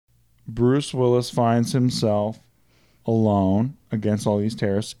Bruce Willis finds himself alone against all these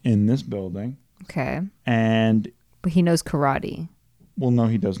terrorists in this building. Okay. And... But he knows karate. Well, no,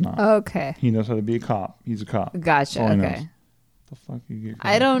 he does not. Okay. He knows how to be a cop. He's a cop. Gotcha. Okay. The fuck you get?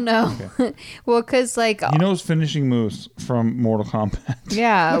 I don't know. Okay. Well, because like he knows finishing moves from Mortal Kombat.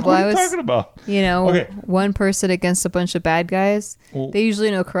 Yeah. Like, what are you talking about? You know, one person against a bunch of bad guys. Well, they usually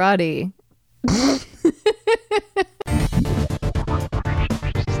know karate.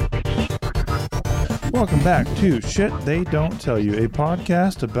 Welcome back to Shit They Don't Tell You, a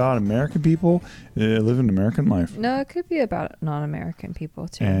podcast about American people living American life. No, it could be about non-American people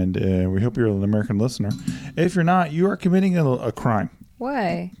too. And we hope you're an American listener. If you're not, you are committing a crime.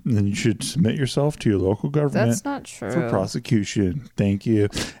 Why? Then you should submit yourself to your local government. That's not true. For prosecution. Thank you.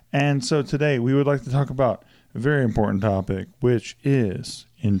 And so today we would like to talk about a very important topic, which is,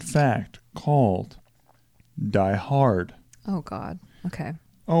 in fact, called Die Hard. Oh, God. Okay.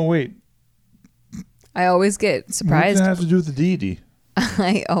 Oh, wait. I always get surprised. What does that have to do with the deity?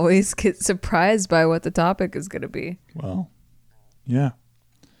 I always get surprised by what the topic is going to be. Well, yeah.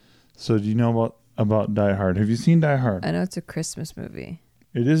 So do you know about Die Hard? Have you seen Die Hard? I know it's a Christmas movie.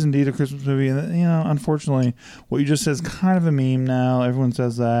 It is indeed a Christmas movie. And, you know, unfortunately, what you just said is kind of a meme now. Everyone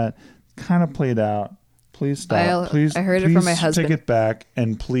says that. Kind of played out. Please stop. I heard it from my husband. Take it back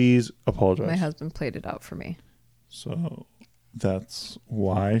and please apologize. My husband played it out for me. So that's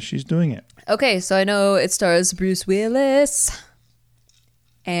why she's doing it. Okay, so I know it stars Bruce Willis.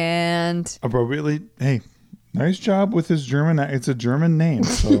 And appropriately, hey, nice job with his German. It's a German name.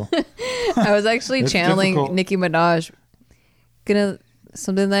 So I was actually channeling difficult. Nicki Minaj. Gonna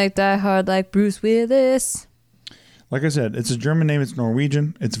something like Die Hard, like Bruce Willis. Like I said, it's a German name. It's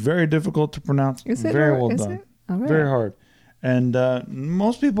Norwegian. It's very difficult to pronounce. Is it very well done. Right. Very hard. And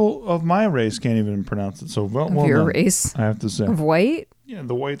most people of my race can't even pronounce it. So well your done, race, I have to say. Of white? Yeah,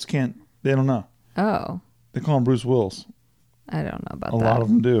 the whites can't. They don't know. Oh. They call him Bruce Willis. I don't know about that. A lot of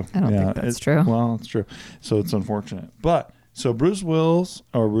them do. I don't think that's true. Well, it's true. So it's unfortunate. But so Bruce Willis,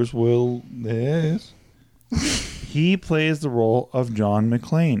 he plays the role of John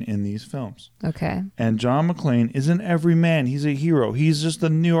McClane in these films. Okay. And John McClane isn't every man. He's a hero. He's just a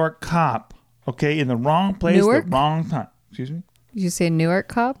New York cop. Okay, in the wrong place at the wrong time. Excuse me? Did you say Newark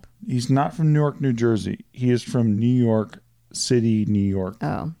cop? He's not from Newark, New Jersey. He is from New York City, New York.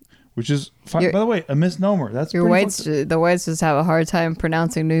 Oh. Which is, by the way, a misnomer. That's the whites just have a hard time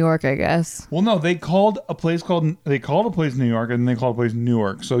pronouncing New York, I guess. Well, no, they called a place New York, and then they called a place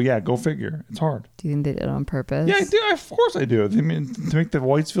Newark. So yeah, go figure. It's hard. Do you think they did it on purpose? Yeah, I do. Of course I do. They mean to make the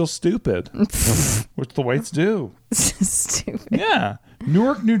whites feel stupid, which the whites do. Stupid. Yeah,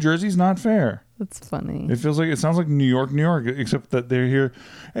 Newark, New Jersey's not fair. That's funny. It sounds like New York, except that they're here.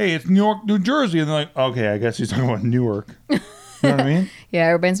 Hey, it's New York, New Jersey, and they're like, okay, I guess he's talking about Newark. You know what I mean? Yeah,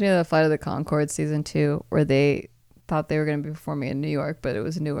 it reminds me of the Flight of the Conchords season 2, where they thought they were going to be performing in New York, but it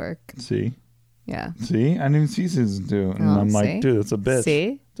was Newark. See? Yeah. See? I didn't even see season 2. And I'm like, dude, it's a bitch.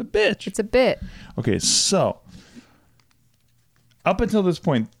 See? It's a bitch. It's a bit. Okay, so up until this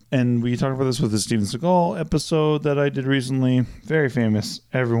point, and we talked about this with the Steven Seagal episode that I did recently. Very famous.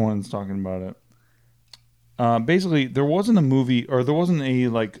 Everyone's talking about it. Basically, there wasn't a movie, or there wasn't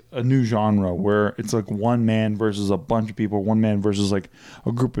a new genre where it's like one man versus a bunch of people, one man versus like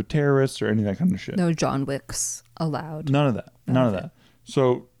a group of terrorists or any of that kind of shit. No John Wicks allowed. None of that. None of that.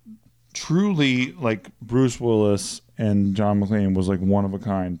 So truly, like Bruce Willis and John McClane was like one of a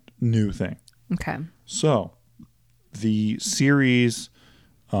kind new thing. Okay. So the series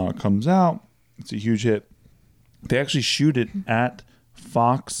comes out. It's a huge hit. They actually shoot it at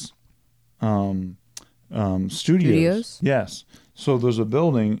Fox Studios. Yes. So there's a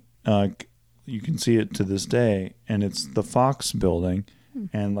building, you can see it to this day, and it's the Fox building,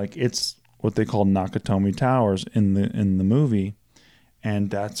 and like it's what they call Nakatomi Towers in the movie, and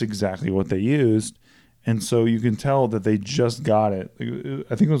that's exactly what they used. And so you can tell that they just got it.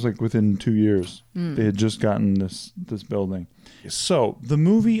 I think it was like within 2 years. They had just gotten this building. So the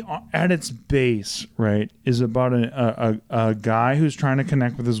movie at its base, right, is about a guy who's trying to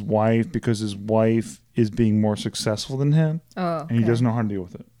connect with his wife because his wife is being more successful than him. Oh, okay. And he doesn't know how to deal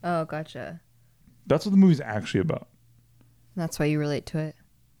with it. Oh, gotcha. That's what the movie's actually about. That's why you relate to it.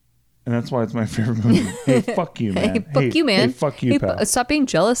 And that's why it's my favorite movie. Hey, fuck you, man. Hey, fuck you, man. Hey, fuck you, pal. Stop being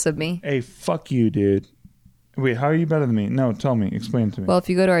jealous of me. Hey, fuck you, dude. Wait, how are you better than me? No, tell me. Explain it to me. Well, if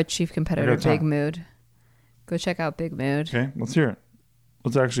you go to our chief competitor, Big Mood, go check out Big Mood. Okay, let's hear it.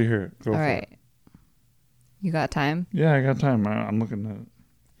 Let's actually hear it. Go All for right. it. You got time? Yeah, I got time. I'm looking at it.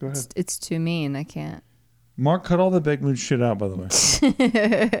 Go ahead. It's too mean. I can't. Mark, cut all the Big Mood shit out, by the way.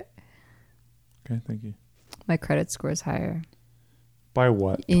 Okay, thank you. My credit score is higher. By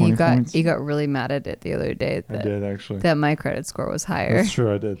what? And 20 points? you got really mad at it the other day. I did, actually. That my credit score was higher. That's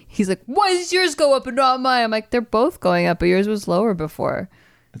true, I did. He's like, why does yours go up and not mine? I'm like, they're both going up, but yours was lower before.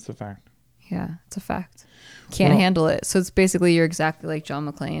 It's a fact. Yeah, it's a fact. Can't handle it. So it's basically you're exactly like John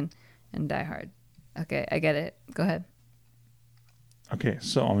McClane in Die Hard. Okay, I get it. Go ahead. Okay,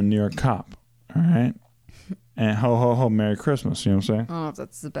 so I'm a New York cop, all right? And ho, ho, ho, Merry Christmas, you know what I'm saying? I don't know if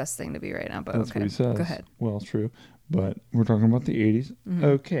that's the best thing to be right now, but That's okay. what he says. Go ahead. Well, true. But we're talking about the 80s. Mm-hmm.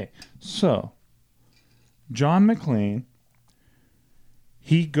 Okay, so John McClane,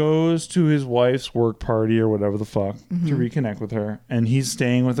 he goes to his wife's work party or whatever the fuck to reconnect with her. And he's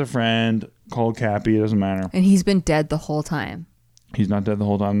staying with a friend called Cappy. It doesn't matter. And he's been dead the whole time. He's not dead the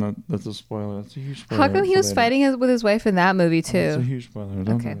whole time. That's a spoiler. That's a huge spoiler. How come he was fighting with his wife in that movie too? That's a huge spoiler.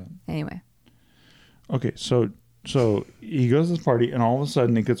 Don't Okay. do that. Anyway. Okay, so he goes to this party, and all of a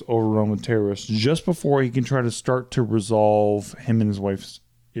sudden it gets overrun with terrorists just before he can try to start to resolve him and his wife's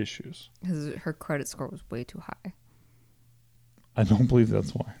issues. Because her credit score was way too high. I don't believe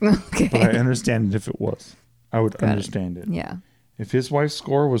that's why. Okay. But I understand it if it was. I would understand it. Yeah. If his wife's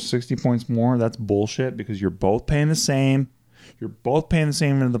score was 60 points more, that's bullshit because you're both paying the same. You're both paying the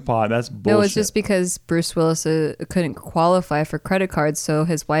same into the pot. That's bullshit. No, it's just because Bruce Willis couldn't qualify for credit cards, so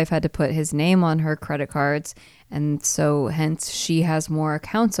his wife had to put his name on her credit cards, and so hence she has more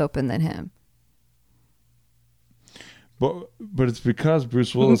accounts open than him. But it's because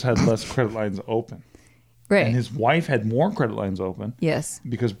Bruce Willis had less credit lines open. Right. And his wife had more credit lines open. Yes.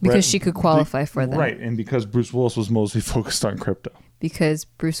 Because she could qualify for them. Right. And because Bruce Willis was mostly focused on crypto. Because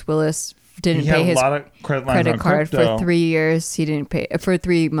Bruce Willis didn't He had pay a his lot of credit lines credit on card crypto. for 3 years. He didn't pay for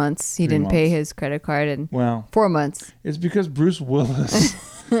 3 months. He didn't pay his credit card in 4 months. It's because Bruce Willis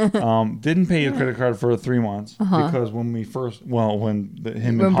didn't pay his credit card for 3 months because when we first, when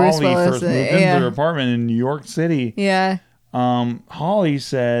him and Bruce Holly Willis, first moved into their apartment in New York City, Yeah. Holly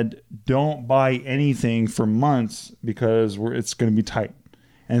said, "Don't buy anything for months because it's going to be tight."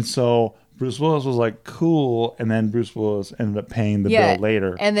 And so Bruce Willis was like, "Cool," and then Bruce Willis ended up paying the bill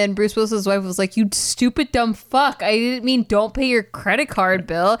later. And then Bruce Willis's wife was like, "You stupid dumb fuck! I didn't mean don't pay your credit card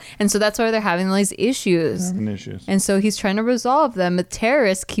bill." And so that's why they're having all these issues. And so he's trying to resolve them. The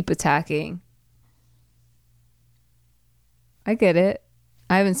terrorists keep attacking. I get it.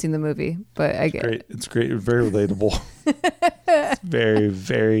 I haven't seen the movie, but I get it. It's great. It's very relatable. It's very,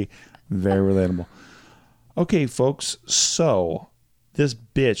 very, very relatable. Okay, folks. So this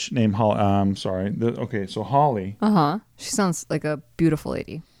bitch named Holly. I'm sorry. So Holly. She sounds like a beautiful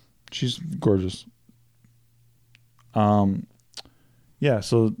lady. She's gorgeous. Yeah.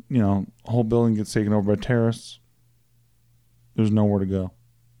 So the whole building gets taken over by terrorists. There's nowhere to go,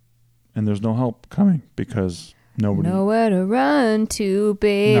 and there's no help coming because. Nowhere to run to,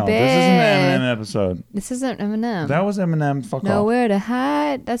 baby. No, this isn't an Eminem episode. This isn't Eminem. That was Eminem. Fuck off. Nowhere to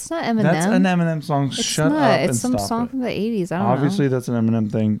hide. That's not Eminem. That's an Eminem song. Shut up and It's some stop song it. from the 80s. I don't know. Obviously, that's an Eminem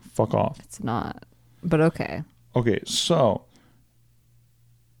thing. Fuck off. It's not. But okay. Okay, so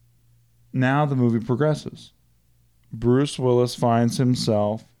now the movie progresses. Bruce Willis finds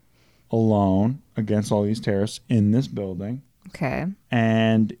himself alone against all these terrorists in this building. Okay.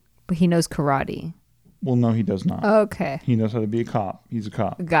 But he knows karate. Well, no, he does not. Okay. He knows how to be a cop. He's a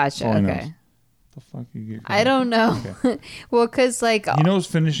cop. Gotcha. Okay. The fuck you get? I don't know. Okay. Well, because he knows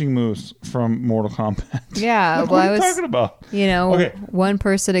finishing moves from Mortal Kombat. Yeah. What are you talking about? One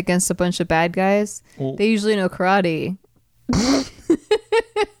person against a bunch of bad guys. Well, they usually know karate.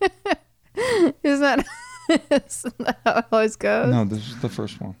 Isn't that how it always goes? No, this is the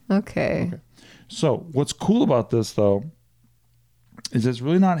first one. Okay. So what's cool about this though? Is it's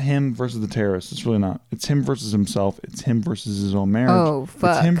really not him versus the terrorists. It's really not. It's him versus himself. It's him versus his own marriage. Oh,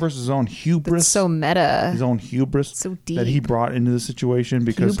 fuck. It's him versus his own hubris. That's so meta. His own hubris. So deep. That he brought into the situation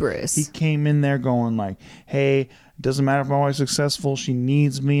because he came in there going like, hey, it doesn't matter if my wife's successful. She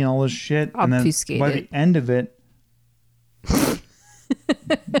needs me and all this shit. Obfuscated. And then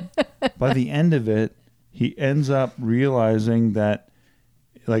by the end of it, he ends up realizing that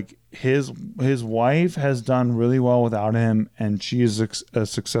like his wife has done really well without him, and she is a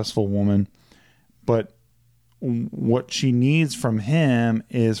successful woman. But what she needs from him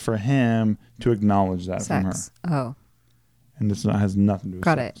is for him to acknowledge that from her. Oh, and this has nothing to do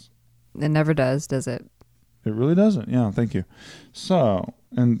with sex. It never does it? It really doesn't. Yeah, thank you. So,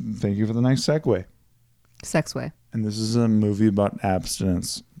 and thank you for the nice segue. Sexway. And this is a movie about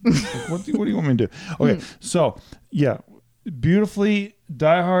abstinence. What do you want me to do? Okay, so yeah, beautifully.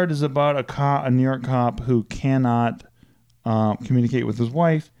 Die Hard is about a New York cop who cannot communicate with his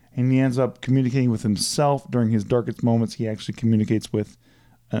wife, and he ends up communicating with himself during his darkest moments. He actually communicates with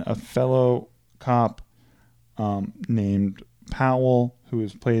a fellow cop named Powell, who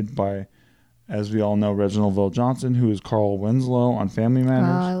is played by, as we all know, Reginald VelJohnson, who is Carl Winslow on Family Matters.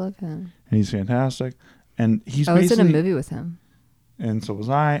 Oh, I love him. And he's fantastic. And he's I was in a movie with him. And so was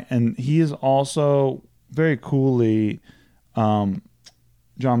I. And he is also very coolly John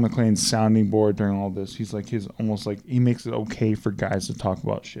McClane's sounding board during all this. He's like he makes it okay for guys to talk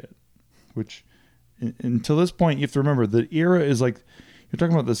about shit. Which, until this point, you have to remember, the era is like, you're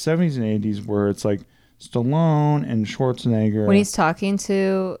talking about the 70s and 80s where it's like Stallone and Schwarzenegger. When he's talking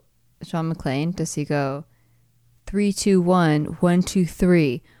to John McClane, does he go 3, 2, 1, 1, 2,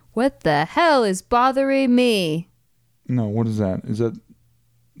 3? What the hell is bothering me? No, what is that? Is that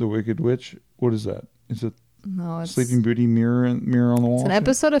the Wicked Witch? What is that? Is it Sleeping Beauty mirror on the wall? It's an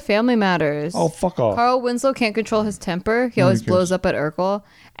episode of Family Matters. Oh, fuck off. Carl Winslow can't control his temper. He always blows up at Urkel.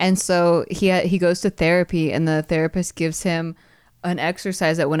 And so he goes to therapy, and the therapist gives him an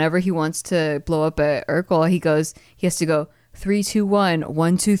exercise that whenever he wants to blow up at Urkel, he has to go 3, 2, 1,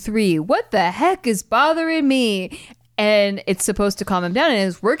 1, 2, 3. What the heck is bothering me? And it's supposed to calm him down, and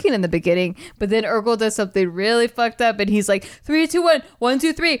it's working in the beginning. But then Urkel does something really fucked up, and he's like 3, 2, 1, 1,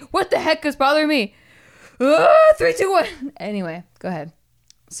 2, 3. What the heck is bothering me? 3, 2, 1. Anyway, go ahead.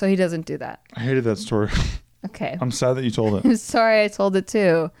 So he doesn't do that. I hated that story. Okay. I'm sad that you told it. I'm sorry I told it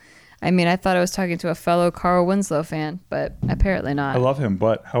too. I mean, I thought I was talking to a fellow Carl Winslow fan, but apparently not. I love him,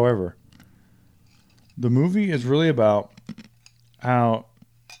 but however, the movie is really about how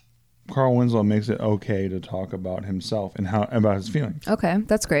Carl Winslow makes it okay to talk about himself and about his feelings. Okay,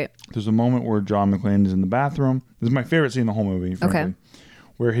 that's great. There's a moment where John McClane is in the bathroom. This is my favorite scene in the whole movie, frankly, okay.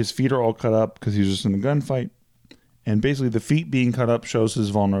 Where his feet are all cut up because he's just in a gunfight. And basically the feet being cut up shows his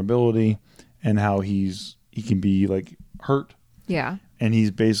vulnerability and how he can be like hurt. Yeah. And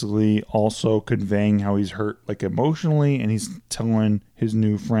he's basically also conveying how he's hurt like emotionally, and he's telling his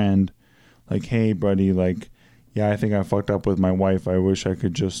new friend like, hey buddy, like, yeah, I think I fucked up with my wife. I wish I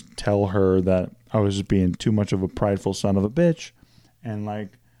could just tell her that I was just being too much of a prideful son of a bitch. And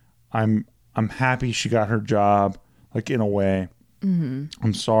like, I'm happy she got her job, like in a way. Mm-hmm.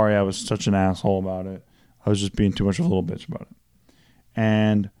 I'm sorry I was such an asshole about it. I was just being too much of a little bitch about it.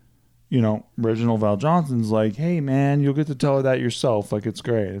 And, you know, Reginald VelJohnson's like, hey man, you'll get to tell her that yourself. Like, it's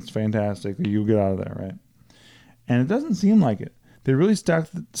great. It's fantastic. You'll get out of there, right? And it doesn't seem like it. They really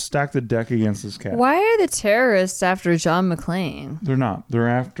stacked the deck against this cat. Why are the terrorists after John McClane? They're not. They're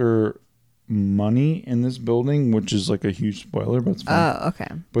after money in this building, which is like a huge spoiler, but it's fine. Oh, okay.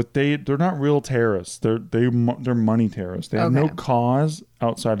 But they're not real terrorists. They're money terrorists. They have no cause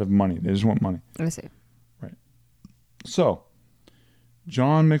outside of money. They just want money. I see. Right. So,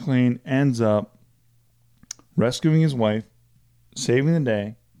 John McClane ends up rescuing his wife, saving the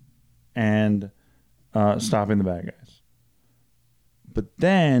day, and stopping the bad guys. But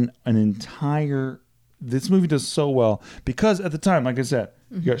then this movie does so well because at the time, like I said,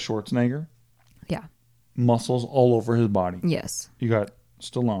 you got Schwarzenegger. Yeah. Muscles all over his body. Yes. You got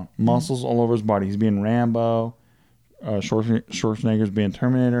Stallone. Muscles all over his body. He's being Rambo. Schwarzenegger's being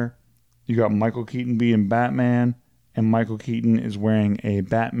Terminator. You got Michael Keaton being Batman. And Michael Keaton is wearing a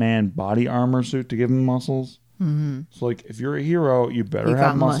Batman body armor suit to give him muscles. Mm-hmm. So, like, if you're a hero, you better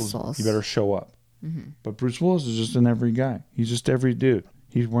have muscles. You better show up. Mm-hmm. But Bruce Willis is just an every guy. He's just every dude.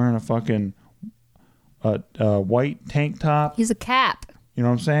 He's wearing a fucking white tank top. He's a cap. You know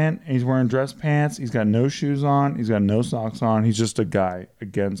what I'm saying? And he's wearing dress pants. He's got no shoes on. He's got no socks on. He's just a guy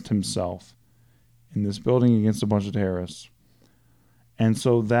against himself in this building against a bunch of terrorists. And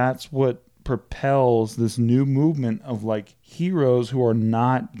so that's what propels this new movement of like heroes who are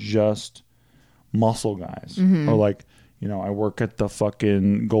not just muscle guys or like, you know, I work at the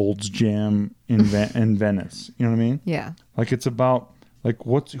fucking Gold's Gym in Venice. You know what I mean? Yeah. Like it's about like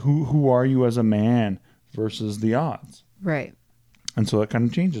who are you as a man versus the odds. Right. And so that kind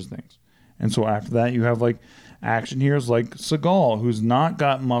of changes things. And so after that you have like action heroes like Seagal, who's not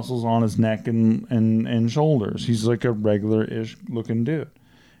got muscles on his neck and shoulders. He's like a regular-ish looking dude.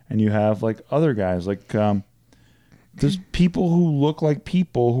 And you have like other guys like there's people who look like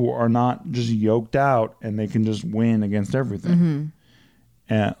people who are not just yoked out and they can just win against everything. Mm-hmm.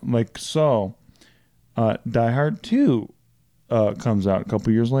 And like so, Die Hard 2 comes out a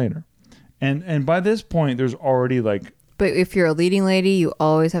couple years later, and by this point there's already like. But if you're a leading lady, you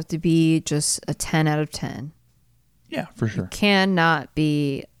always have to be just a 10 out of 10. Yeah, for sure. You cannot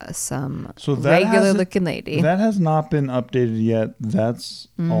be some regular looking lady. That has not been updated yet. That's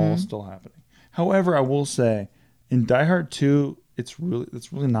all still happening. However, I will say in Die Hard 2, it's really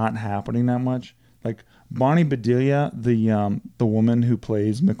not happening that much. Like Bonnie Bedelia, the woman who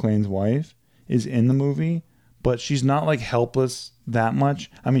plays McClane's wife, is in the movie, but she's not like helpless that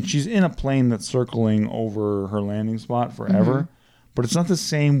much. I mean, she's in a plane that's circling over her landing spot forever, but it's not the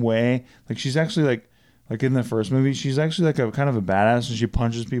same way. Like she's actually like in the first movie, she's actually like a kind of a badass, and she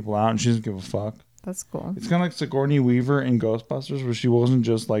punches people out, and she doesn't give a fuck. That's cool. It's kind of like Sigourney Weaver in Ghostbusters, where she wasn't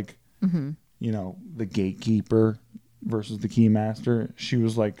just like, you know, the gatekeeper versus the keymaster. She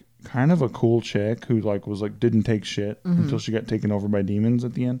was like kind of a cool chick who like was like didn't take shit until she got taken over by demons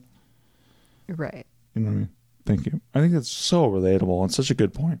at the end. Right. You know what I mean? Thank you. I think that's so relatable. It's such a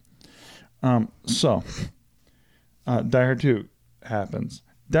good point. So, Die Hard 2 happens.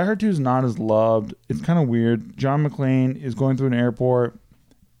 Die Hard 2 is not as loved. It's kind of weird. John McClane is going through an airport,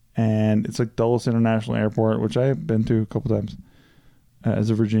 and it's like Dulles International Airport, which I have been to a couple times as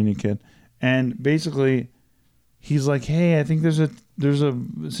a Virginia kid. And basically, he's like, "Hey, I think there's a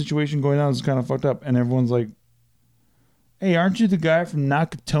situation going on that's kind of fucked up," and everyone's like, "Hey, aren't you the guy from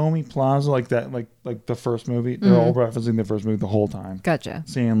Nakatomi Plaza?" Like that, like the first movie. They're all referencing the first movie the whole time. Gotcha.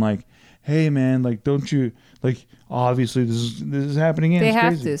 Saying like, "Hey, man, like, don't you like? Obviously, this is happening." They it's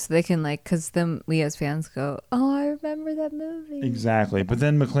have crazy. to, so they can like, because then we as fans go, "Oh, I remember that movie." Exactly. But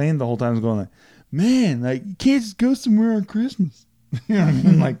then McClane the whole time is going like, "Man, like, you can't just go somewhere on Christmas." You know what I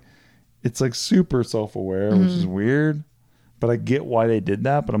mean? Like, it's like super self-aware, which is weird. But I get why they did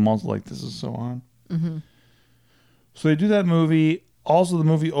that. But I'm also like, this is so on. So they do that movie. Also, the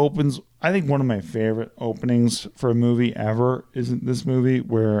movie opens. I think one of my favorite openings for a movie ever is this movie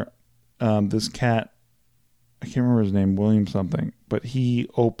where this cat, I can't remember his name, William something, but he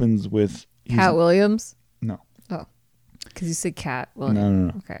opens with Cat Williams? No. Oh, because you said Cat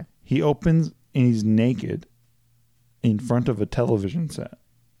Williams. No. Okay. He opens and he's naked in front of a television set,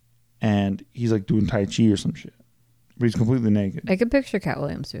 and he's like doing Tai Chi or some shit, but he's completely naked. I could picture Cat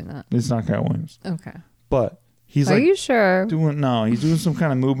Williams doing that. It's not Cat Williams, Okay. but he's Are like you sure? he's doing some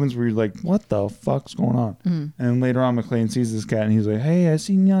kind of movements where you're like, what the fuck's going on? And then later on, McClane sees this cat and he's like, "Hey, I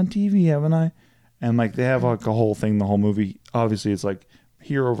seen you on TV, haven't I?" And like they have like a whole thing, the whole movie. Obviously, it's like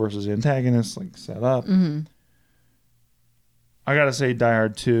hero versus antagonist, like set up. I gotta say, Die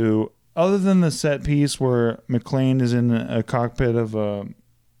Hard 2. Other than the set piece where McClane is in a cockpit of a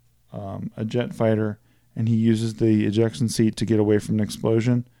jet fighter and he uses the ejection seat to get away from an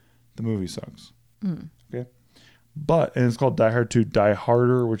explosion, the movie sucks. Okay, but and it's called Die Hard 2: Die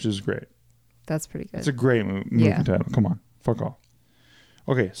Harder, which is great. That's pretty good. It's a great movie title. Come on, fuck off.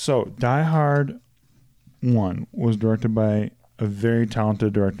 Okay, so Die Hard 1 was directed by a very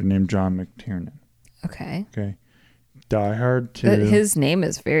talented director named John McTiernan. Okay. Okay. Die Hard 2. But his name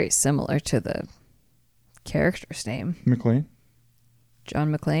is very similar to the character's name. McClane?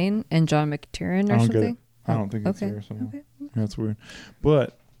 John McClane and John McTiernan or I don't something? get it. I don't think it's there somewhere. Okay. That's weird.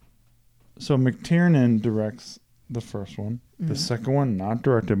 But, so McTiernan directs the first one. The second one, not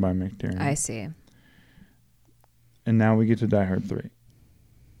directed by McTiernan. I see. And now we get to Die Hard 3.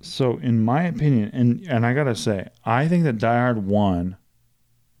 So, in my opinion, and I gotta say, I think that Die Hard 1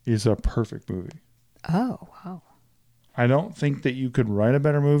 is a perfect movie. Oh, wow. I don't think that you could write a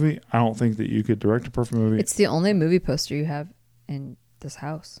better movie. I don't think that you could direct a perfect movie. It's the only movie poster you have in this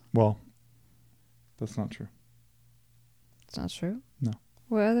house. Well, that's not true. It's not true? No.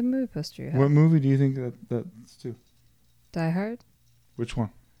 What other movie poster you have? What movie do you think that's to? Die Hard? Which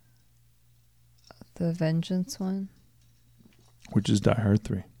one? The Vengeance one? Which is Die Hard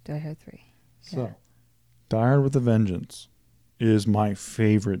 3. Die Hard 3. So, Yeah. Die Hard with a Vengeance is my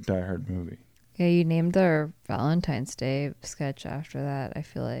favorite Die Hard movie. Yeah, you named our Valentine's Day sketch after that, I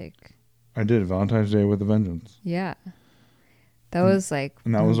feel like. I did Valentine's Day with a Vengeance. Yeah. That was like...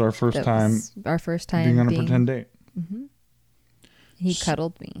 And that was our first time being on a pretend date. Mm-hmm. He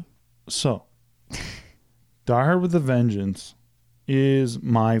cuddled me. So, Die Hard with a Vengeance is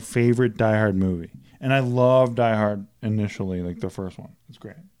my favorite Die Hard movie. And I love Die Hard initially, like the first one. It's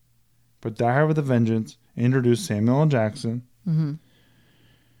great. But Die Hard with a Vengeance introduced Samuel L. Jackson. Mm-hmm.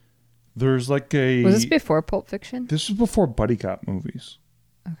 There's like a... Was this before Pulp Fiction? This was before buddy cop movies.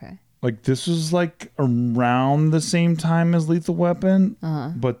 Okay. Like, this was like around the same time as Lethal Weapon.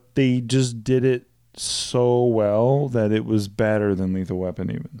 But they just did it so well that it was better than Lethal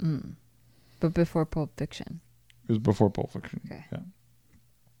Weapon even. But before Pulp Fiction. It was before Pulp Fiction. Okay. Yeah.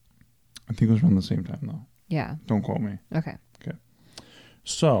 I think it was around the same time, though. Yeah. Don't quote me. Okay.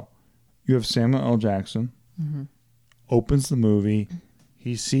 So, you have Samuel L. Jackson. Opens the movie.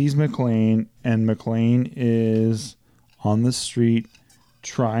 He sees McClane, and McClane is on the street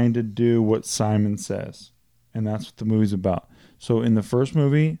trying to do what Simon says. And that's what the movie's about. So, in the first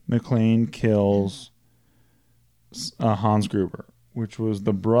movie, McClane kills Hans Gruber, which was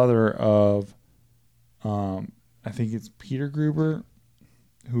the brother of, I think it's Peter Gruber,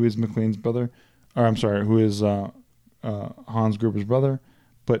 who is McClane's brother. or I'm sorry, who is Hans Gruber's brother,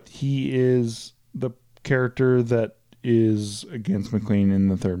 but he is the character that is against McClane in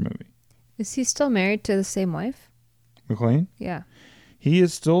the third movie. Is he still married to the same wife? McClane? Yeah. He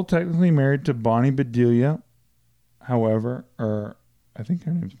is still technically married to Bonnie Bedelia. However, or I think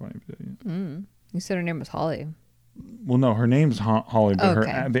her name's Bonnie Bedelia. You said her name was Holly. Well, no, her name's Holly, but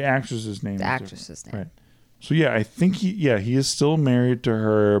Okay. the actress's name. The actress's name. Right. So yeah, I think he is still married to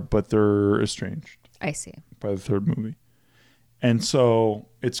her, but they're estranged. I see. By the third movie. And so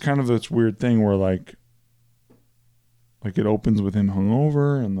it's kind of this weird thing where like it opens with him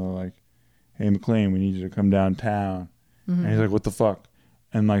hungover and they're like, hey, McClane, we need you to come downtown. And he's like, what the fuck?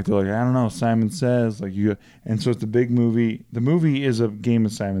 And like, they're like, I don't know. Simon Says, like you, and so it's a big movie. The movie is a game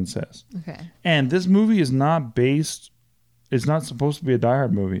of Simon Says. Okay. And this movie is not based, it's not supposed to be a Die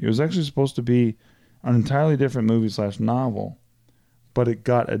Hard movie. It was actually supposed to be an entirely different movie / novel, but it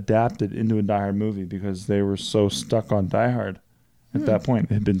got adapted into a Die Hard movie because they were so stuck on Die Hard at that point.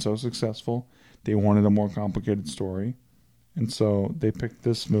 It had been so successful. They wanted a more complicated story. And so they picked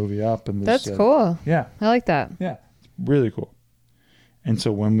this movie up. And That's cool. Yeah. I like that. Yeah. It's really cool. And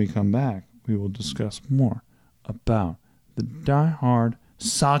so when we come back, we will discuss more about the Die Hard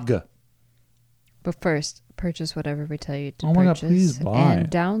saga. But first, purchase whatever we tell you to Oh my God, purchase. please buy and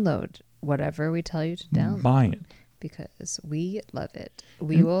it. download whatever we tell you to download. Buy it. Because we love it.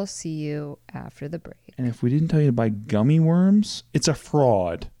 We will see you after the break. And if we didn't tell you to buy gummy worms, it's a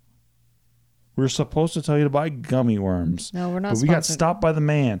fraud. We're supposed to tell you to buy gummy worms. No, we're not But we got stopped by the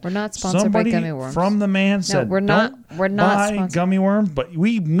man. We're not sponsored Somebody by gummy worms. From the man said, we're not buy sponsored. gummy worms, but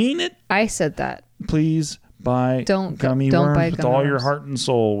we mean it. I said that. Please buy gummy don't worms buy with gummy all your worms. heart and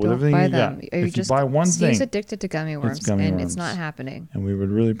soul, with Don't everything buy you them. got. You If just you buy one Steve's thing, addicted to gummy worms, gummy and worms. it's not happening. And we would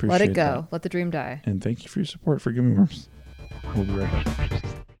really appreciate Let it go. that. Let the dream die. And thank you for your support for gummy worms. We'll be right back.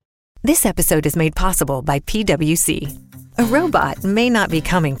 This episode is made possible by PwC. A robot may not be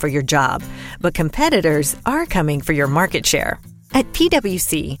coming for your job, but competitors are coming for your market share. At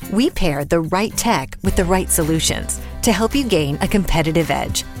PwC, we pair the right tech with the right solutions to help you gain a competitive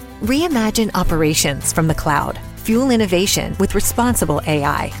edge. Reimagine operations from the cloud, fuel innovation with responsible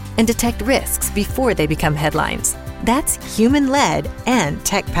AI, and detect risks before they become headlines. That's human-led and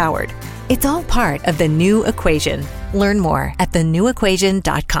tech-powered. It's all part of The New Equation. Learn more at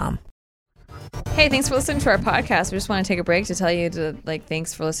thenewequation.com. Hey, thanks for listening to our podcast. We just want to take a break to tell you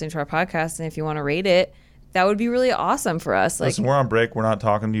thanks for listening to our podcast. And if you want to rate it, that would be really awesome for us. Listen, we're on break. We're not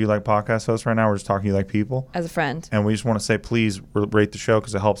talking to you like podcast hosts right now. We're just talking to you like people. As a friend. And we just want to say, please rate the show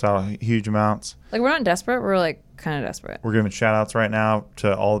because it helps out huge amounts. We're not desperate. We're kind of desperate. We're giving shout outs right now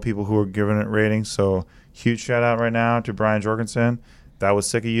to all the people who are giving it ratings. So huge shout out right now to Brian Jorgensen. That was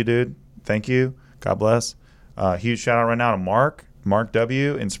sick of you, dude. Thank you. God bless. Huge shout out right now to Mark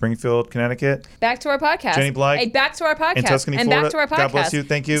W. in Springfield, Connecticut. Back to our podcast. Jenny Blyke. Hey, back to our podcast. In Tuscany, and Florida. back to our podcast. God bless you.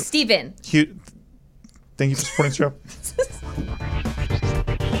 Thank you. Steven. Thank you for supporting the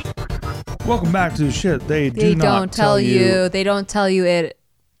show. Welcome back to Shit They don't tell you. They don't tell you it.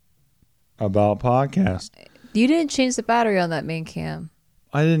 About podcast. You didn't change the battery on that main cam.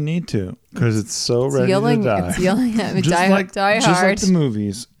 I didn't need to because it's so ready to die. It's yelling at me. Just Die like Hard. the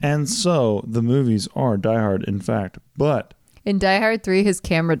movies. And so the movies are Die Hard, in fact. But in Die Hard 3, his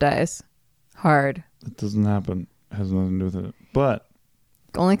camera dies. Hard. it doesn't happen. It has nothing to do with it. But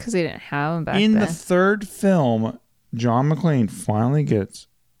only because he didn't have him back then. in the third film, John McClane finally gets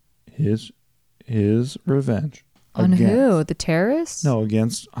his revenge. On who? The terrorists? No,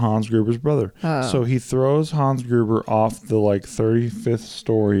 against Hans Gruber's brother. Oh. So he throws Hans Gruber off the 35th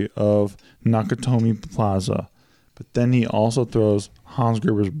story of Nakatomi Plaza. But then he also throws Hans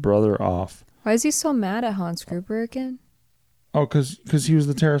Gruber's brother off. Why is he so mad at Hans Gruber again? Oh, because he was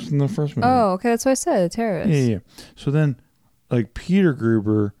the terrorist in the first movie. Oh, okay. That's what I said. The terrorist. Yeah. So then, Peter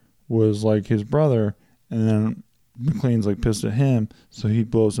Gruber was his brother, and then McClane's pissed at him, so he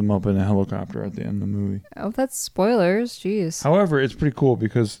blows him up in a helicopter at the end of the movie. Oh, that's spoilers. Jeez. However, it's pretty cool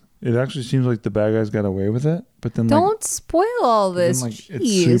because it actually seems like the bad guys got away with it, but then don't spoil all this. It's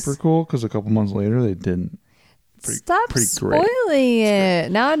super cool because a couple months later they didn't. Stop spoiling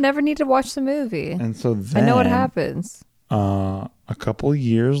it. Now I never need to watch the movie. And so then I know what happens. A couple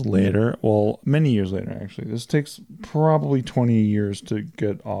years later, many years later actually. This takes probably 20 years to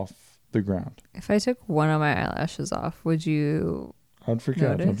get off the ground. If I took one of my eyelashes off, would you? I'd freak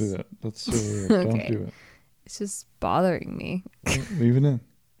out. Don't do that. That's so weird. Okay. Don't do it. It's just bothering me. Leave it in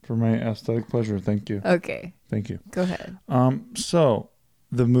for my aesthetic pleasure. Thank you. Okay. Thank you. Go ahead. So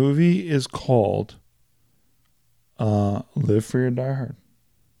the movie is called Live Free or Die Hard.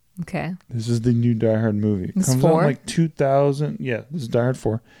 Okay. This is the new Die Hard movie. It's Comes 4? out 2000. Yeah, this is Die Hard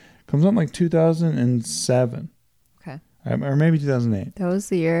 4. Comes out in like 2007. Okay. Or maybe 2008. That was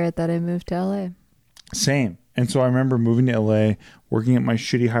the year that I moved to LA. Same. And so I remember moving to LA, working at my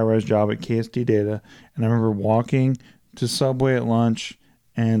shitty high-rise job at KSD Data, and I remember walking to Subway at lunch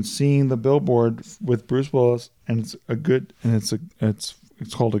and seeing the billboard with Bruce Willis, and it's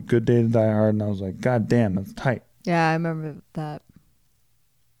called A Good Day to Die Hard, and I was like, God damn, that's tight. Yeah, I remember that.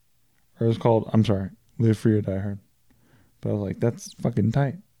 Or it was called, I'm sorry, Live Free or Die Hard. But I was like, that's fucking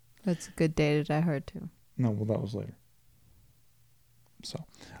tight. That's a good day to die hard too. No, well, that was later. So,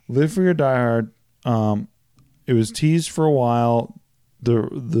 Live Free or Die Hard. It was teased for a while.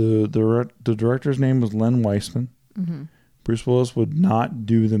 The director's name was Len Wiseman. Mm-hmm. Bruce Willis would not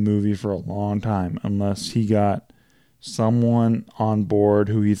do the movie for a long time unless he got someone on board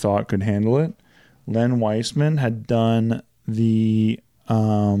who he thought could handle it. Len Wiseman had done the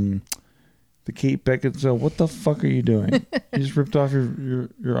Kate Beckinsale. What the fuck are you doing? You just ripped off your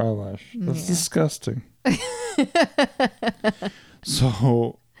eyelash. That's disgusting.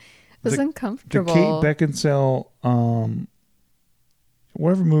 So it's uncomfortable. The Kate Beckinsale,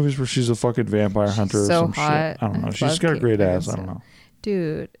 whatever movies where she's a fucking vampire hunter or some shit. I don't know. She's got a great ass. I don't know.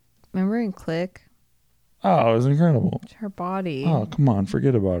 Dude, remember in Click? Oh, it was incredible. Her body. Oh, come on.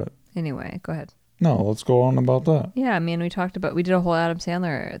 Forget about it. Anyway, go ahead. No, let's go on about that. Yeah, I mean, we did a whole Adam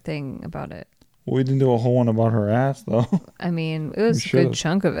Sandler thing about it. We didn't do a whole one about her ass, though. I mean, it was a good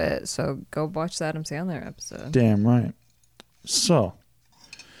chunk of it. So go watch the Adam Sandler episode. Damn right. So,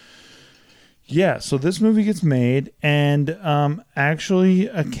 yeah, so this movie gets made, and actually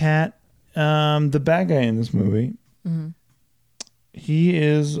a cat, the bad guy in this movie, he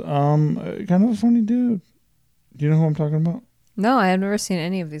is kind of a funny dude. Do you know who I'm talking about? No, I have never seen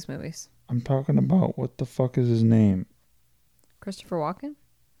any of these movies. I'm talking about, what the fuck is his name? Christopher Walken?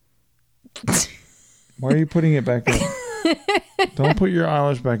 Why are you putting it back in? Don't put your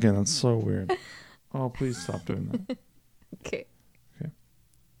eyelash back in. That's so weird. Oh, please stop doing that. Okay.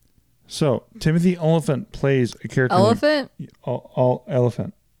 So, Timothy Olyphant plays a character. Elephant?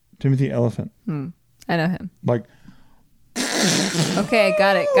 Elephant. Timothy Elephant. I know him. Like. Okay,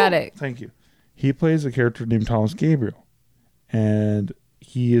 got it. Thank you. He plays a character named Thomas Gabriel. And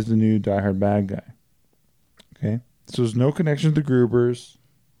he is the new Die Hard bad guy. Okay? So there's no connection to the Grubers.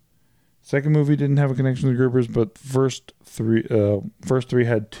 Second movie didn't have a connection to the Grubers, but first three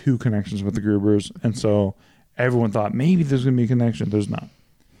had two connections with the Grubers. And so everyone thought maybe there's going to be a connection. There's not.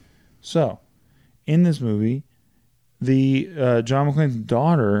 So, in this movie, the John McClane's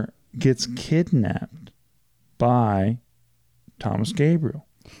daughter gets kidnapped by Thomas Gabriel.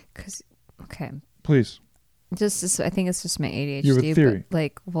 Okay. Please. I think it's just my ADHD. You have a theory.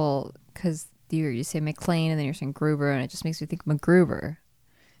 But because you say McClane and then you're saying Gruber, and it just makes me think MacGruber.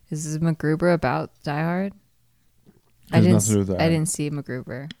 Is this MacGruber about Die Hard? It has nothing to do with that. I didn't see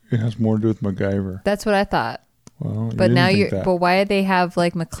MacGruber. It has more to do with MacGyver. That's what I thought. Well, but now but why did they have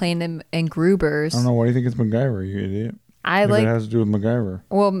like McClane and Grubers? I don't know. Why do you think it's MacGyver, you idiot? It has to do with MacGyver.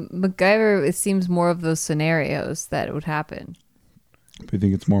 Well, MacGyver, it seems more of those scenarios that it would happen. But you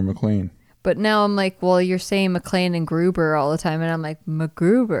think it's more McClane? But now I'm like, well, you're saying McClane and Gruber all the time, and I'm like,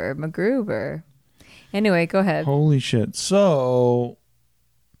 MacGruber. Anyway, go ahead. Holy shit. So,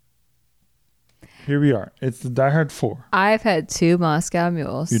 here we are. It's the Die Hard 4. I've had 2 Moscow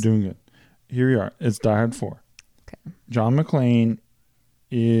Mules. You're doing good. Here we are. It's Die Hard 4. Okay. John McClane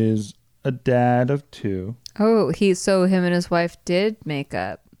is a dad of 2. Oh, so him and his wife did make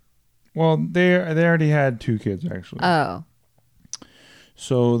up. Well, they already had 2 kids, actually. Oh.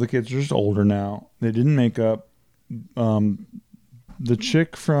 So the kids are just older now. They didn't make up. The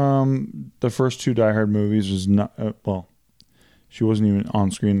chick from the first 2 Die Hard movies is not, she wasn't even on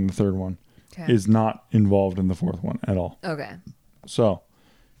screen in the third one. Okay. Is not involved in the fourth one at all. Okay. So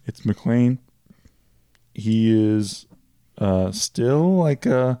it's McClane. He is still like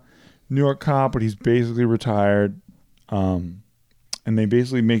a New York cop, but he's basically retired. And they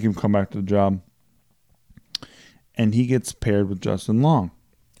basically make him come back to the job. And he gets paired with Justin Long.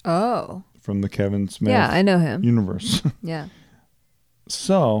 Oh. From the Kevin Smith I know him. universe. Yeah.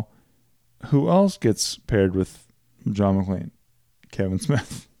 So, who else gets paired with John McClane? Kevin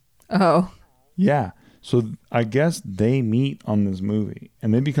Smith. Oh. Yeah. So, I guess they meet on this movie.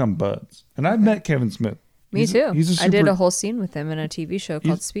 And they become buds. And I've met Kevin Smith. Me too. I did a whole scene with him in a TV show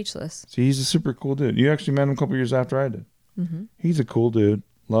called Speechless. See, he's a super cool dude. You actually met him a couple years after I did. Mm-hmm. He's a cool dude.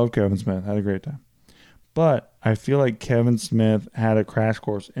 Love Kevin Smith. Had a great time. But I feel like Kevin Smith had a crash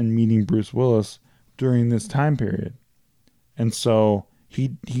course in meeting Bruce Willis during this time period. And so he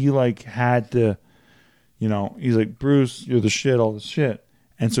like had to, he's like, Bruce, you're the shit, all this shit.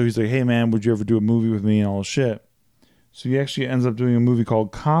 And so he's like, hey man, would you ever do a movie with me and all this shit? So he actually ends up doing a movie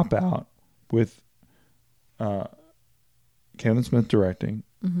called Cop Out with Kevin Smith directing,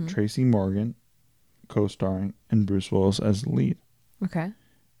 Tracy Morgan co-starring, and Bruce Willis as the lead. Okay.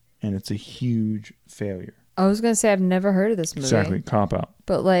 And it's a huge failure. I was going to say I've never heard of this movie. Exactly, Cop Out.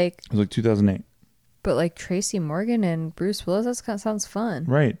 But like... It was like 2008. But like Tracy Morgan and Bruce Willis, that kind of sounds fun.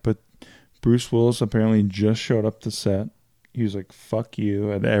 Right, but Bruce Willis apparently just showed up to set. He was like, fuck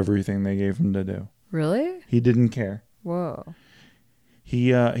you at everything they gave him to do. Really? He didn't care. Whoa.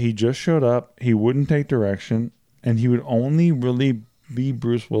 He just showed up. He wouldn't take direction. And he would only really be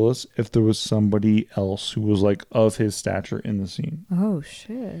Bruce Willis if there was somebody else who was like of his stature in the scene. Oh,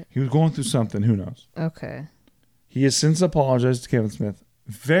 shit. He was going through something. Who knows? Okay. He has since apologized to Kevin Smith.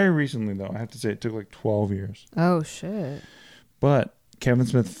 Very recently, though. I have to say it took like 12 years. Oh, shit. But Kevin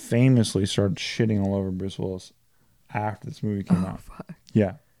Smith famously started shitting all over Bruce Willis after this movie came out. Fuck.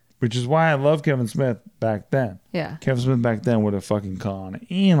 Yeah. Which is why I love Kevin Smith back then. Yeah. Kevin Smith back then would have fucking gone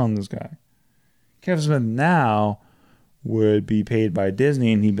in on this guy. Kevin Smith now would be paid by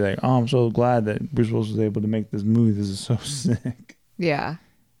Disney and he'd be like, oh, I'm so glad that Bruce Willis was able to make this movie. This is so sick. Yeah.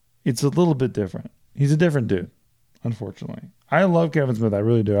 It's a little bit different. He's a different dude, unfortunately. I love Kevin Smith. I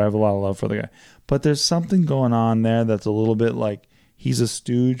really do. I have a lot of love for the guy. But there's something going on there that's a little bit like he's a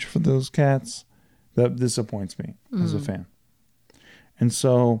stooge for those cats that disappoints me as a fan. And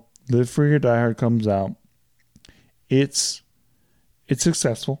so Live Free or Die Hard comes out. It's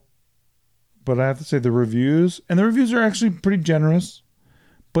successful. But I have to say the reviews are actually pretty generous.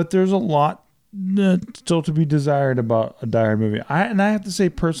 But there's a lot still to be desired about a Die Hard movie. I have to say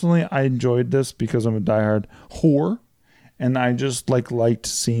personally, I enjoyed this because I'm a Die Hard whore. And I just liked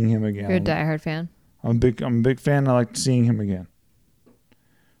seeing him again. You're a Die Hard fan? I'm a big fan. I liked seeing him again.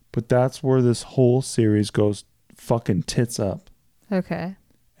 But that's where this whole series goes fucking tits up. Okay.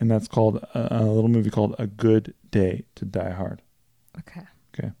 And that's called a little movie called A Good Day to Die Hard. Okay.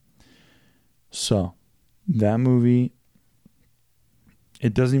 Okay. So that movie,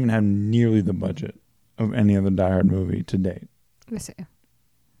 it doesn't even have nearly the budget of any other Die Hard movie to date. Let me see.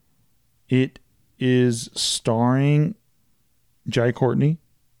 It is starring Jai Courtney.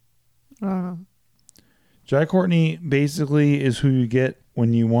 Oh. Jai Courtney basically is who you get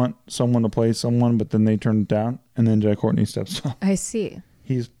when you want someone to play someone, but then they turn it down, and then Jai Courtney steps up. I see.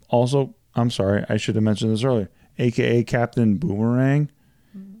 He's also, I'm sorry, I should have mentioned this earlier, a.k.a. Captain Boomerang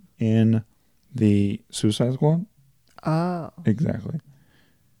in the Suicide Squad. Oh. Exactly.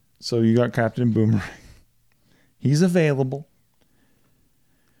 So you got Captain Boomerang. He's available.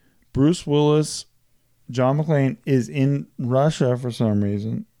 Bruce Willis, John McClane is in Russia for some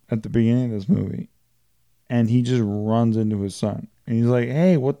reason at the beginning of this movie. And he just runs into his son. And he's like,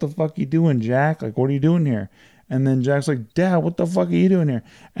 hey, what the fuck you doing, Jack? Like, what are you doing here? And then Jack's like, Dad, what the fuck are you doing here?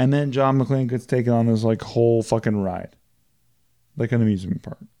 And then John McClane gets taken on this like whole fucking ride. Like an amusement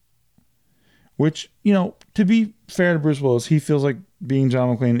park. Which, you know, to be fair to Bruce Willis, he feels like being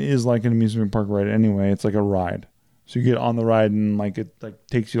John McClane is like an amusement park ride anyway. It's like a ride. So you get on the ride and like it like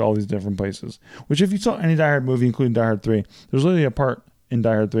takes you to all these different places. Which if you saw any Die Hard movie, including Die Hard 3, there's literally a part in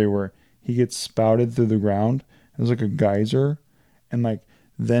Die Hard 3 where he gets spouted through the ground. There's like a geyser. And like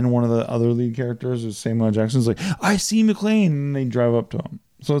then one of the other lead characters is Samuel L. Jackson's like, I see McClane. And they drive up to him.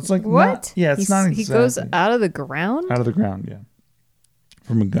 So it's like, what? It's not exactly. He goes out of the ground? Out of the ground, yeah.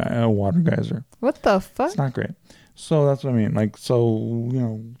 From a water geyser. What the fuck? It's not great. So that's what I mean. Like, so, you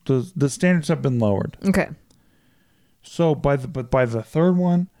know, the standards have been lowered. Okay. So by the third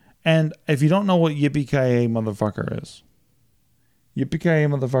one, and if you don't know what Yippee-ki-yay motherfucker is, Yippee-ki-yay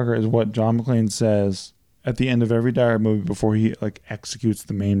motherfucker is what John McClane says at the end of every Die Hard movie before he like executes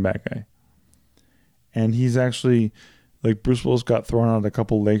the main bad guy. And he's actually like Bruce Willis got thrown out of a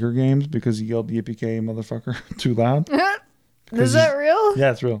couple Laker games because he yelled Yippee-ki-yay motherfucker too loud. Is that real?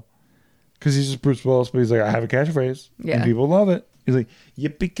 Yeah, it's real. Because he's just Bruce Willis, but he's like, I have a catchphrase. Yeah. And people love it. He's like,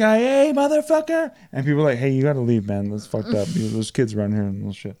 Yippee-ki-yay, motherfucker. And people are like, hey, you got to leave, man. That's fucked up. There's kids around here and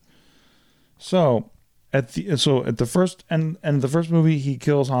all shit. So at the first end of the first movie, he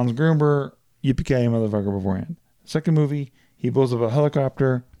kills Hans Gruber, Yippee-ki-yay, motherfucker beforehand. Second movie, he blows up a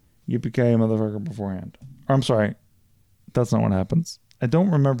helicopter, Yippee-ki-yay, motherfucker beforehand. Or, I'm sorry. That's not what happens. I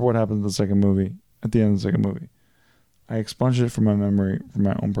don't remember what happened in the second movie, at the end of the second movie. I expunged it from my memory for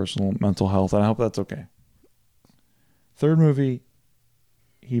my own personal mental health, and I hope that's okay. Third movie,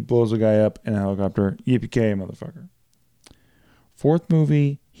 he blows a guy up in a helicopter. Yippee-ki-yay, motherfucker. Fourth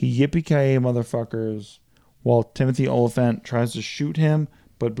movie, he yippee-ki-yay motherfuckers while Timothy Olyphant tries to shoot him,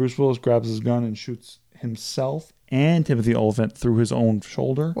 but Bruce Willis grabs his gun and shoots himself and Timothy Olyphant through his own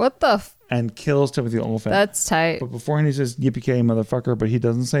shoulder. What the? And kills Timothy Olyphant. That's tight. But beforehand he says yippee-ki-yay motherfucker, but he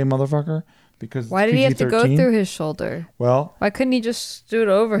doesn't say motherfucker because why did he have to go through his shoulder? Well, why couldn't he just do it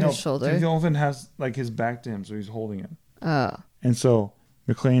over his shoulder? Timothy Olyphant has like his back to him, so he's holding him. Oh. And so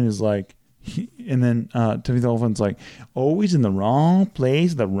McClane is like, and then Timothy Olyphant's like, always in the wrong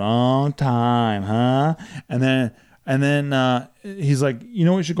place at the wrong time, huh? And then he's like, you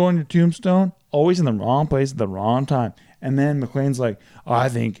know what should go on your tombstone? Always in the wrong place at the wrong time. And then McClane's like, oh, I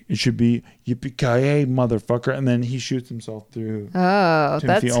think it should be yippee-ki-yay, motherfucker. And then he shoots himself through Timothy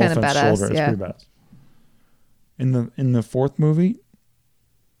that's kind of badass. shoulder. It's pretty badass. In the fourth movie,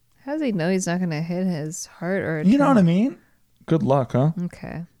 how does he know he's not going to hit his heart or? You know what I mean? Good luck, huh?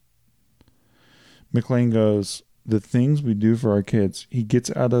 Okay. McClane goes, the things we do for our kids. He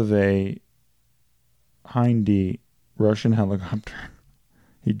gets out of a Hind-D Russian helicopter.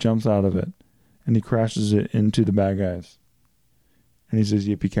 He jumps out of it. And he crashes it into the bad guys. And he says,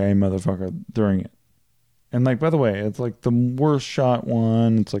 yippee-ki-yay, motherfucker, during it. And, like, by the way, it's, like, the worst shot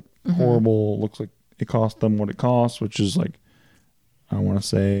one. It's, like, horrible. Looks like it cost them what it cost, which is, like, I want to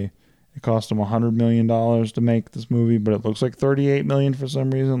say it cost them $100 million to make this movie, but it looks like $38 million for some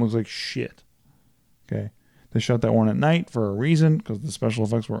reason. It looks like shit. Okay? They shot that one at night for a reason, because the special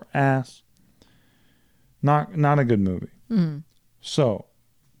effects were ass. Not a good movie. Mm. So...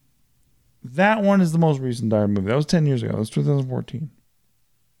 that one is the most recent Die Hard movie. That was 10 years ago. That was 2014.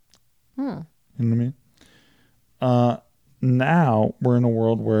 You know what I mean? Now we're in a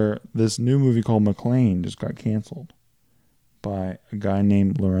world where this new movie called McClane just got canceled by a guy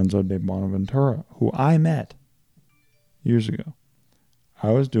named Lorenzo de Bonaventura, who I met years ago. I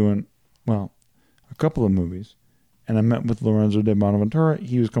was doing, a couple of movies, and I met with Lorenzo de Bonaventura.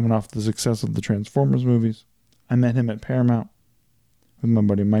 He was coming off the success of the Transformers movies. I met him at Paramount with my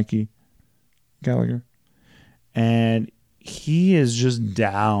buddy Mikey Gallagher, and he is just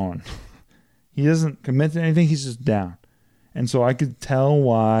down. He doesn't commit to anything. He's just down. And so I could tell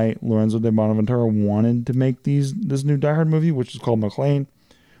why Lorenzo de Bonaventura wanted to make this new Die Hard movie, which is called McClane,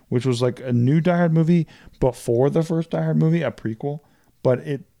 which was like a new Die Hard movie before the first Die Hard movie, a prequel, but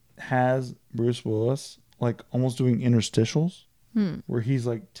it has Bruce Willis like almost doing interstitials where he's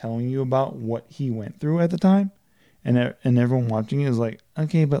like telling you about what he went through at the time, and everyone watching it is like,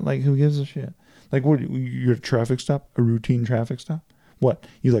 okay, but like who gives a shit? Like, what, your traffic stop, a routine traffic stop? What,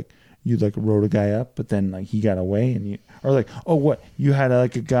 you wrote a guy up, but then like he got away, or like, oh, what, you had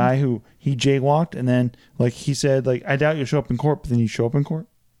like a guy who he jaywalked, and then like he said like, I doubt you'll show up in court, but then you show up in court.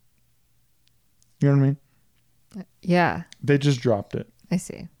 You know what I mean? Yeah. They just dropped it. I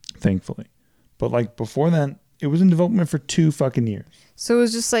see. Thankfully, but like before then, it was in development for 2 fucking years. So it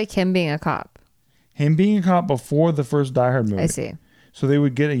was just like him being a cop. Him being a cop before the first Die Hard movie. I see. So they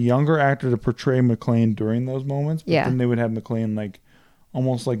would get a younger actor to portray McClane during those moments. But yeah. Then they would have McClane like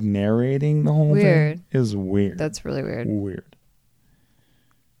almost like narrating the whole thing. It was weird. That's really weird. Weird.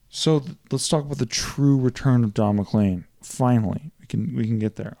 So let's talk about the true return of John McClane. Finally, we can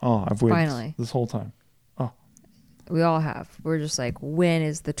get there. Oh, I've waited this whole time. Oh, we all have. We're just like, when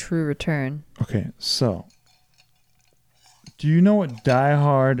is the true return? Okay, so do you know what Die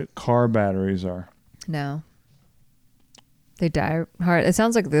Hard car batteries are? No. They die hard. It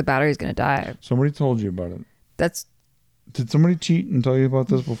sounds like the battery's going to die. Somebody told you about it. Did somebody cheat and tell you about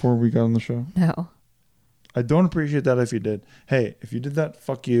this before we got on the show? No. I don't appreciate that if you did. Hey, if you did that,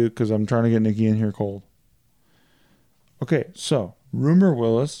 fuck you, because I'm trying to get Nikki in here cold. Okay, so Rumor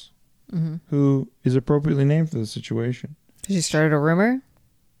Willis, who is appropriately named for the situation. She started a rumor?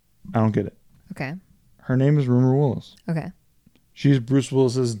 I don't get it. Okay. Her name is Rumor Willis. Okay. She's Bruce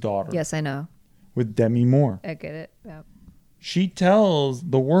Willis's daughter. Yes, I know. With Demi Moore. I get it. Yep. She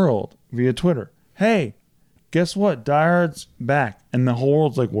tells the world via Twitter, hey, guess what? Die Hard's back. And the whole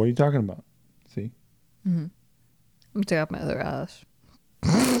world's like, what are you talking about? See? Mm-hmm. Let me take off my other eyelash.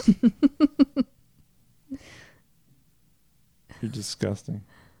 You're disgusting.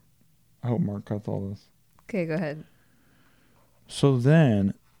 I hope Mark cuts all this. Okay, go ahead. So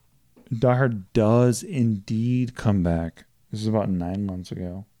then, Die Hard does indeed come back. This is about 9 months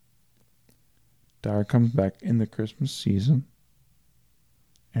ago. Die Hard comes back in the Christmas season.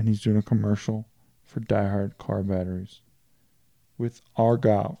 And he's doing a commercial for Die Hard car batteries. With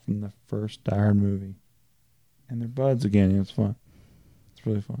Argyle from the first Die Hard movie. And they're buds again. It's fun. It's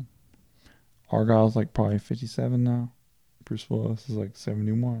really fun. Argyle's like probably 57 now. Bruce Willis is like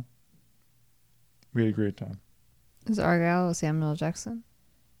 71. We had a great time. Is Argyle Samuel Jackson?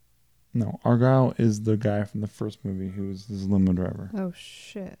 No, Argyle is the guy from the first movie who was his limo driver. Oh,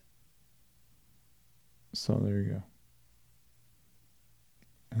 shit. So there you go.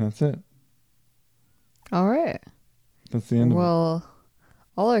 And that's it. All right. That's the end of it. Well,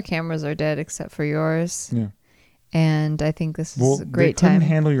 all our cameras are dead except for yours. Yeah. And I think this is a great they couldn't time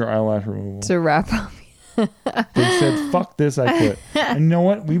handle your eyelash removal. to wrap up. They said, fuck this, I quit. And you know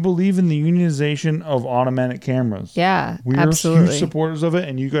what? We believe in the unionization of automatic cameras. Yeah, We absolutely. are huge supporters of it,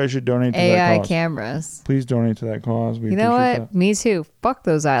 and you guys should donate to that AI cause. cameras. Please donate to that cause. We You know appreciate what? Me too. Fuck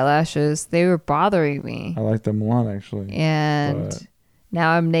those eyelashes. They were bothering me. that. I like them a lot, actually. And But-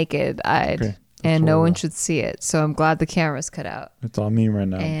 now I'm naked-eyed. Okay, and no horrible. one should see it. So I'm glad the camera's cut out. It's on me right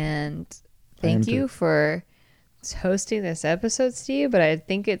now. And I am thank you too. for hosting this episode, Steve. But I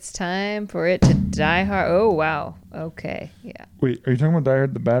think it's time for it to die hard. Oh, wow. Okay. Yeah. Wait, are you talking about die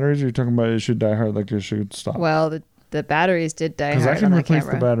hard the batteries, or are you talking about it should die hard like it should stop? Well, the batteries did die Because hard I can on the replace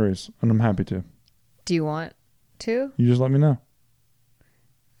camera. the batteries, and I'm happy to. Do you want to? You just let me know.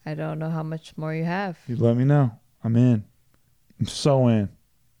 I don't know how much more you have. You let me know. I'm in. I'm so in.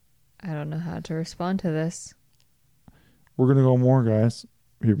 I don't know how to respond to this. We're going to go more, guys.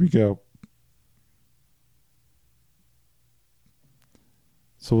 Here we go.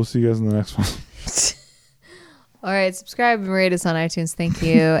 So we'll see you guys in the next one. All right, subscribe and rate us on iTunes. Thank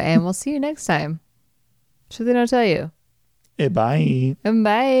you. And we'll see you next time. Should they not tell you? Hey, bye. And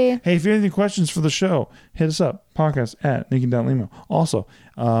bye. Hey, if you have any questions for the show, hit us up. Podcast at Nikki.Limo. Also,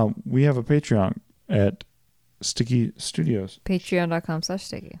 we have a Patreon at Sticky Studios.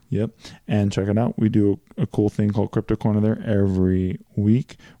 Patreon.com/sticky. Yep. And check it out. We do a cool thing called Crypto Corner there every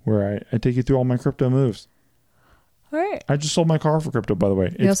week where I take you through all my crypto moves. All right. I just sold my car for crypto, by the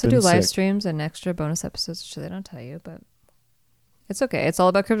way. We also do live sick. streams and extra bonus episodes, which they don't tell you, but it's okay. It's all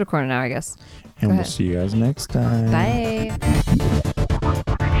about Crypto Corner now, I guess. And Go we'll ahead. see you guys next time. Bye.